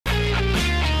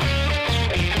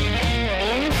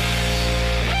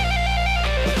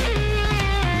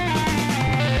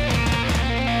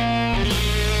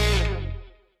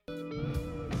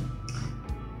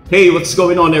Hey, what's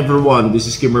going on everyone?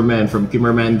 This is Kimmerman from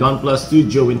Kimmerman Gunpla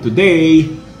Studio, and today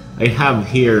I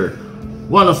have here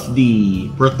one of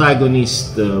the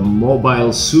protagonist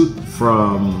mobile suit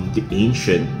from the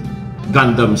ancient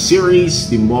Gundam series,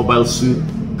 the mobile suit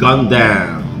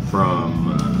Gundam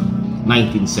from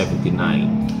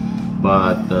 1979.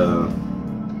 But to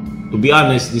be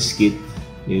honest, this kit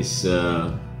is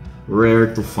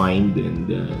rare to find,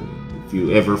 and if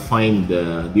you ever find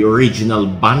the original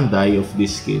Bandai of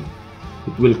this kit,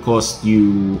 it will cost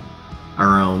you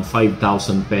around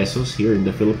 5,000 pesos here in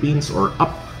the Philippines or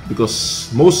up, because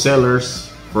most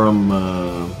sellers from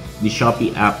the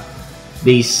Shopee app,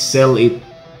 they sell it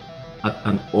at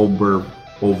an overpriced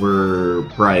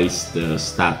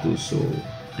status. So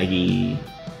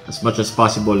as much as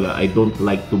possible, I don't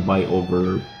like to buy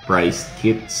overpriced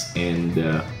kits, and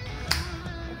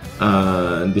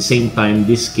at the same time,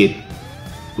 this kit,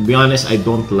 to be honest, I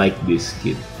don't like this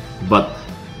kit. But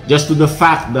just to the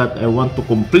fact that I want to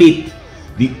complete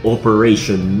the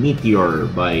Operation Meteor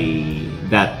by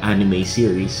that anime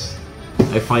series,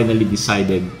 I finally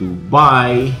decided to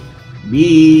buy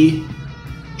the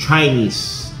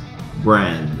Chinese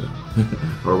brand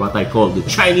or what I call the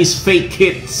Chinese fake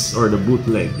kits, or the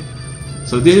bootleg.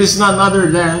 So this is none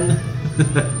other than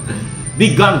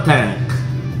the GUNTANK.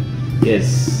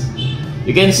 Yes,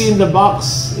 you can see in the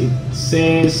box it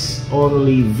says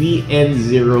only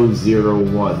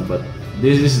VN001, but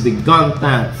this is the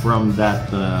GUNTANK from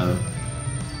that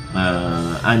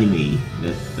anime,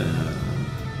 that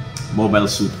mobile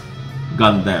suit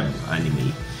Gundam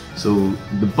anime. So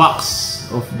the box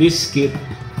of this kit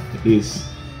is,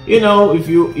 you know, if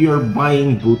you're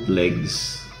buying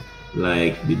bootlegs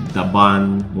like the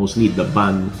Daban, mostly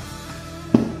Daban,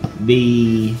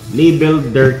 they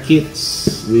labeled their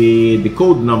kits with the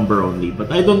code number only.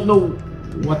 But I don't know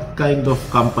what kind of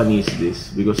company is this,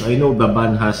 because I know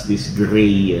Daban has this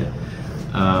gray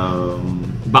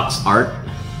box art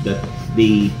that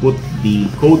they put the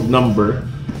code number,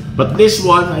 but this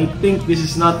one, I think this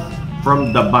is not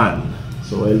from Daban.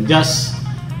 So I'll just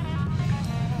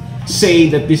say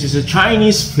that this is a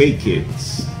Chinese fake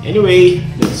kits. Anyway,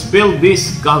 let's build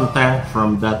this GUNTANK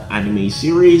from that anime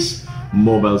series,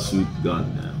 Mobile Suit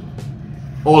Gundam.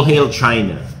 All hail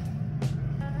China.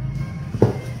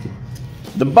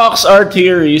 The box art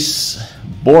here is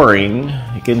boring.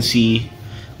 You can see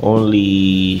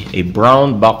only a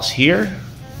brown box here.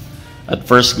 At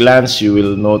first glance, you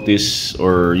will notice,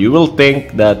 or you will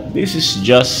think, that this is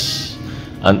just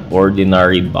an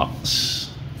ordinary box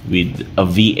with a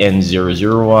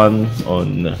VN001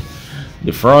 on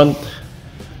the front.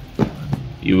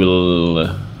 You will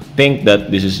think that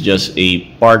this is just a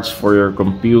parts for your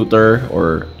computer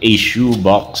or a shoe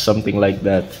box, something like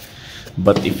that.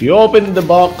 But if you open the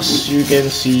box, you can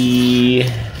see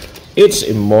it's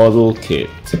a model kit.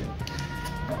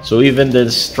 So even the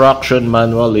instruction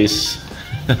manual is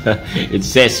it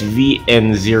says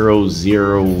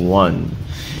VN001.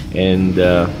 And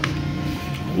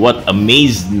what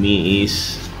amazed me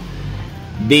is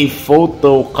they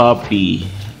photocopy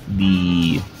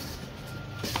the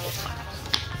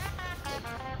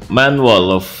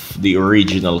manual of the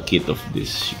original kit of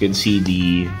this. You can see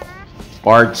the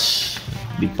parts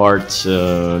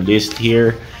list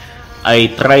here. I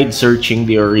tried searching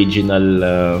the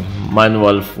original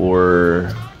manual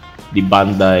for the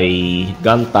Bandai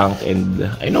GUNTANK, and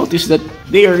I noticed that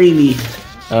they really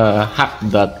hacked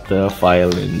that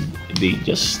file, and they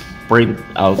just print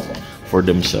out for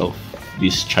themselves,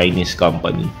 this Chinese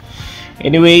company.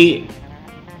 Anyway,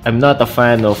 I'm not a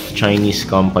fan of Chinese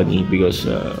company because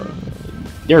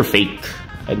they're fake.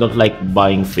 I don't like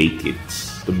buying fake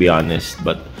kits, to be honest.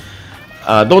 But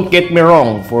don't get me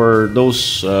wrong, for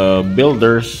those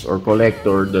builders or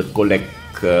collector that collect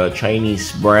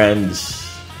Chinese brands,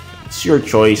 it's your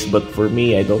choice. But for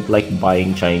me, I don't like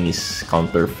buying Chinese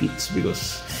counterfeits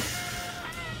because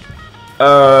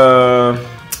I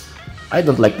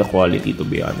don't like the quality, to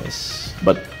be honest.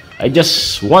 But I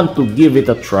just want to give it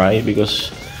a try because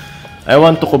I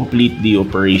want to complete the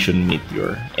Operation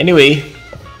Meteor. Anyway,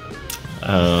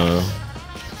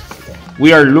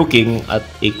 we are looking at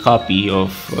a copy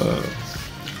of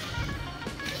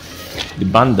the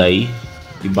Bandai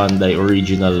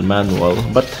original manual,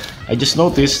 but I just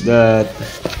noticed that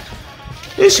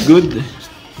it's good.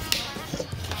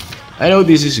 I know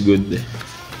this is good.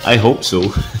 I hope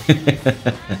so.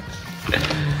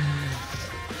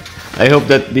 I hope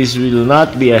that this will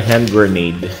not be a hand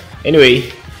grenade.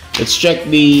 Anyway, let's check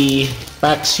the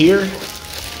packs here.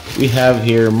 We have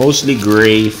here mostly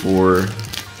gray for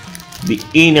the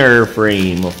inner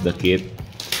frame of the kit.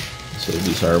 So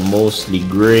these are mostly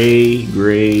gray.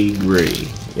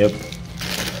 Yep.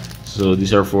 So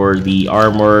these are for the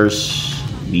armors,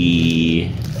 the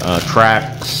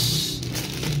tracks,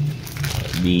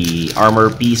 the armor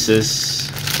pieces.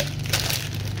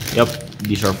 Yep,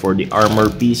 these are for the armor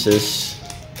pieces.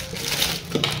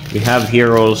 We have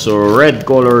here also red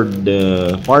colored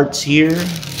parts here,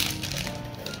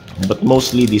 but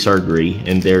mostly these are gray.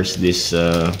 And there's this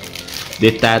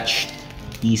detached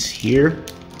piece here.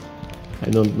 I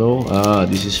don't know.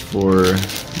 This is for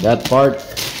that part.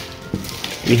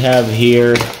 We have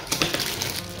here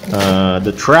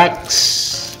the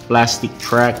tracks, plastic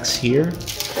tracks here.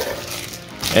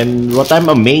 And what I'm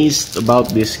amazed about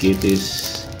this kit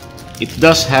is it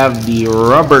does have the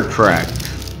rubber track,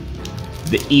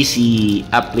 the easy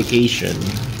application.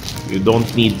 You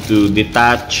don't need to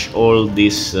detach all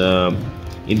this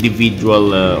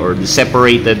individual or the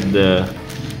separated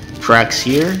tracks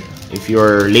here. If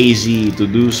you're lazy to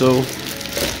do so,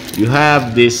 you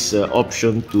have this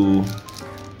option to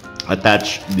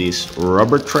attach these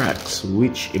rubber tracks,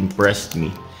 which impressed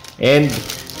me. And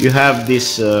you have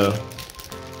this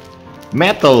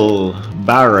metal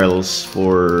barrels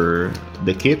for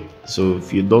the kit. So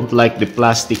if you don't like the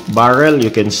plastic barrel, you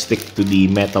can stick to the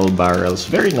metal barrels.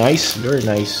 Very nice, very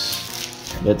nice.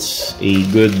 That's a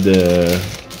good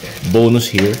bonus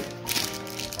here.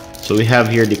 So we have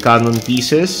here the cannon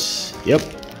pieces. Yep,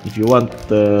 if you want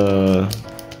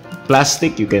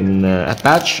plastic, you can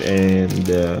attach and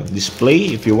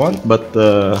display if you want. But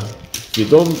if you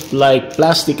don't like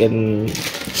plastic and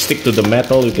stick to the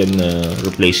metal, you can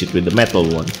replace it with the metal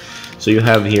one. So you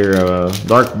have here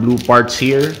dark blue parts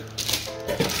here,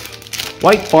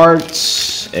 white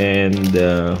parts, and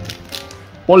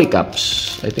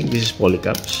polycaps. I think this is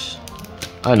polycaps.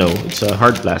 I know, it's a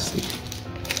hard plastic.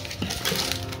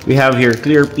 We have here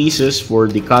clear pieces for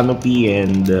the canopy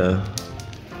and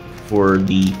for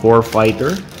the core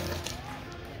fighter.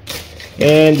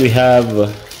 And we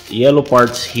have yellow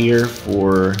parts here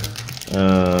for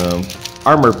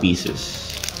armor pieces.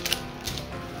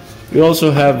 We also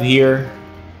have here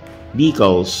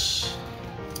decals,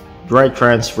 dry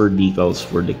transfer decals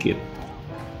for the kit.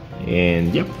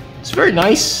 And yep, it's very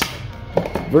nice.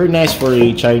 Very nice for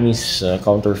a Chinese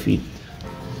counterfeit.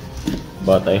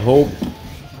 But I hope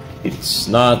it's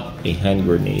not a hand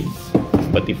grenade.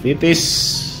 But if it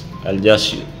is, I'll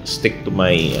just stick to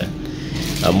my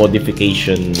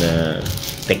modification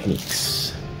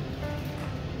techniques.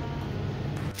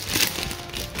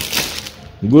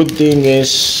 Good thing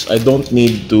is I don't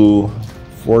need to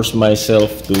force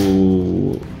myself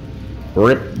to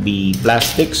rip the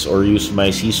plastics or use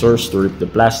my scissors to rip the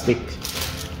plastic,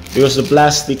 because the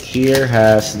plastic here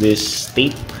has this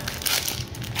tape.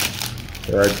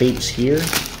 There are tapes here,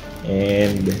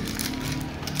 and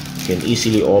you can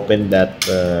easily open that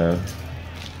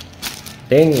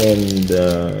thing and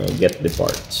get the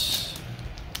parts.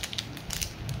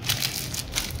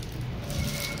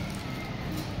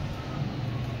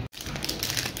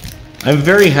 I'm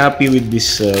very happy with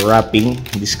this wrapping,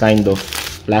 this kind of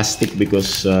plastic,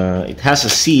 because it has a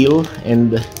seal,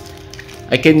 and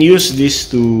I can use this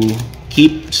to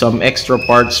keep some extra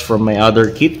parts from my other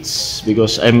kits,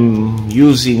 because I'm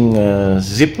using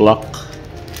Ziploc.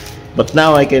 But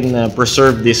now I can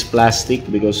preserve this plastic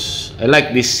because I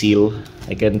like this seal.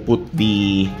 I can put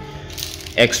the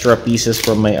extra pieces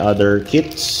from my other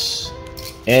kits,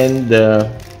 and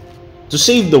to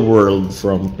save the world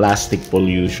from plastic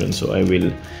pollution, so I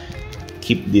will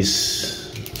keep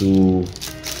this to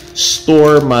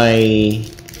store my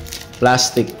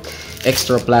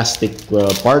extra plastic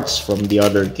parts from the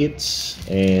other kits,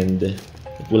 and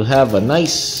it will have a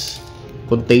nice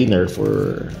container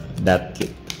for that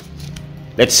kit.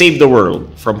 Let's save the world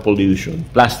from pollution,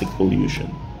 plastic pollution.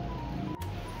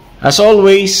 As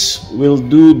always, we'll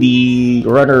do the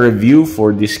runner review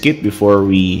for this kit before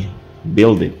we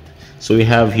build it. So we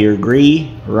have here gray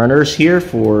runners here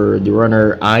for the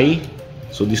runner eye.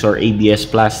 So these are ABS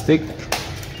plastic.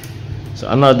 So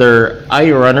another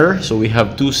eye runner. So we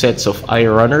have two sets of eye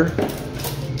runner.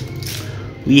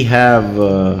 We have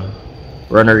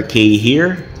runner K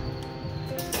here,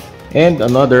 and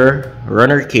another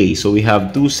runner K. So we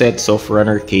have two sets of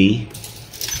runner K.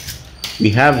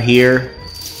 We have here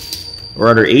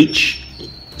runner H.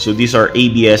 So these are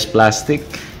ABS plastic.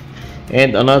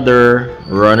 And another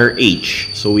runner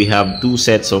H. So we have two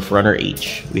sets of runner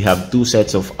H. We have two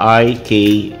sets of I,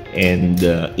 K, and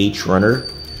H runner.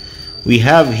 We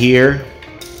have here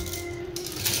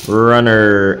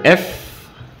runner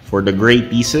F for the gray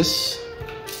pieces.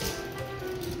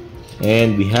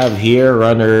 And we have here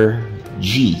runner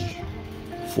G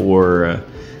for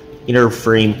inner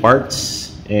frame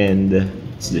parts. And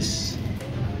it's this.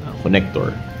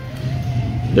 connector.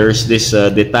 There's this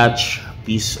detached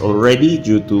piece already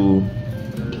due to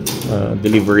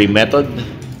delivery method.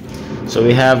 So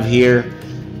we have here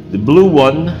the blue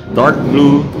one, dark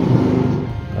blue,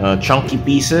 chunky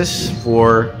pieces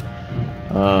for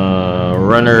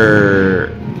runner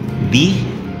D.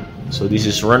 So this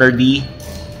is runner D.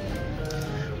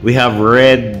 We have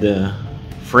red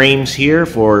frames here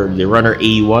for the runner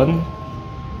A1.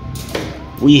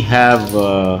 We have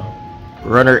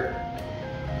runner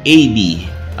AB,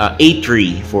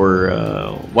 A3 for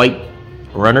white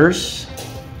runners.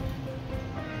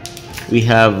 We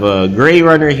have a gray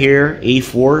runner here,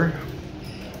 A4.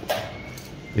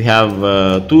 We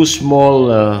have two small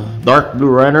dark blue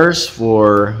runners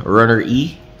for runner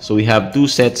E. So we have two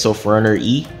sets of runner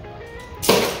E.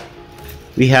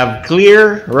 We have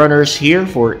clear runners here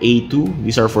for A2.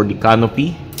 These are for the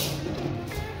canopy.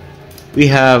 We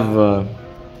have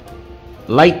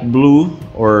light blue,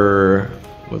 or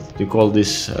what do you call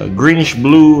this, greenish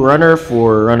blue runner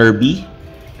for runner B.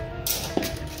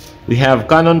 We have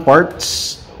cannon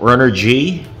parts, runner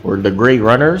J for the gray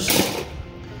runners.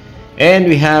 And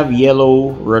we have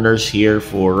yellow runners here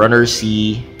for runner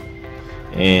C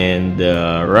and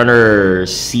runner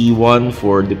C1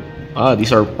 for the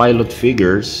these are pilot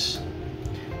figures.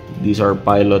 These are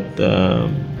pilot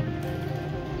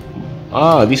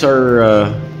these are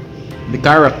the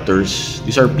characters.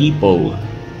 These are people,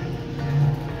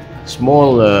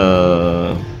 small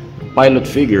pilot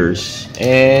figures,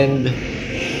 and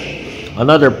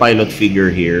another pilot figure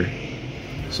here.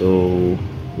 So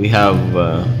we have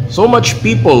so much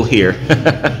people here.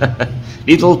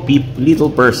 little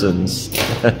persons.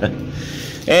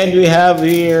 And we have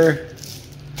here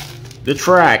the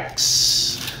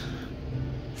tracks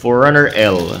for runner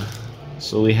L.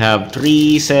 So we have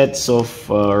 3 sets of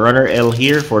runner L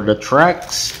here for the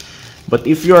tracks. But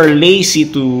if you are lazy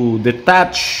to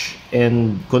detach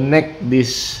and connect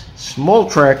these small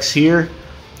tracks here,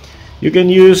 you can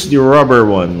use the rubber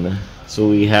one. So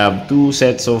we have 2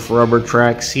 sets of rubber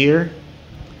tracks here.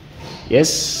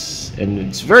 Yes, and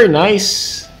it's very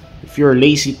nice. If you're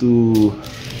lazy to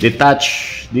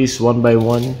detach this one by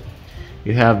one,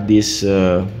 you have this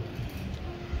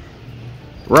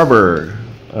rubber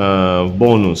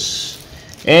bonus.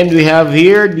 And we have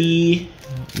here the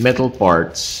metal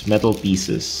parts, metal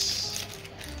pieces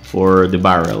for the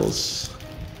barrels.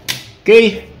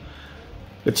 Okay,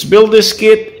 let's build this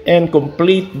kit and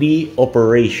complete the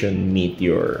Operation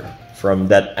Meteor from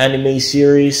that anime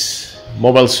series,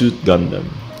 Mobile Suit Gundam.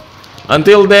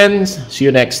 Until then, see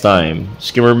you next time.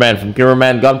 Skimmerman from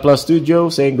Kimmerman Gunpla Studio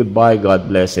saying goodbye, God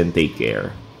bless, and take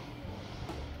care.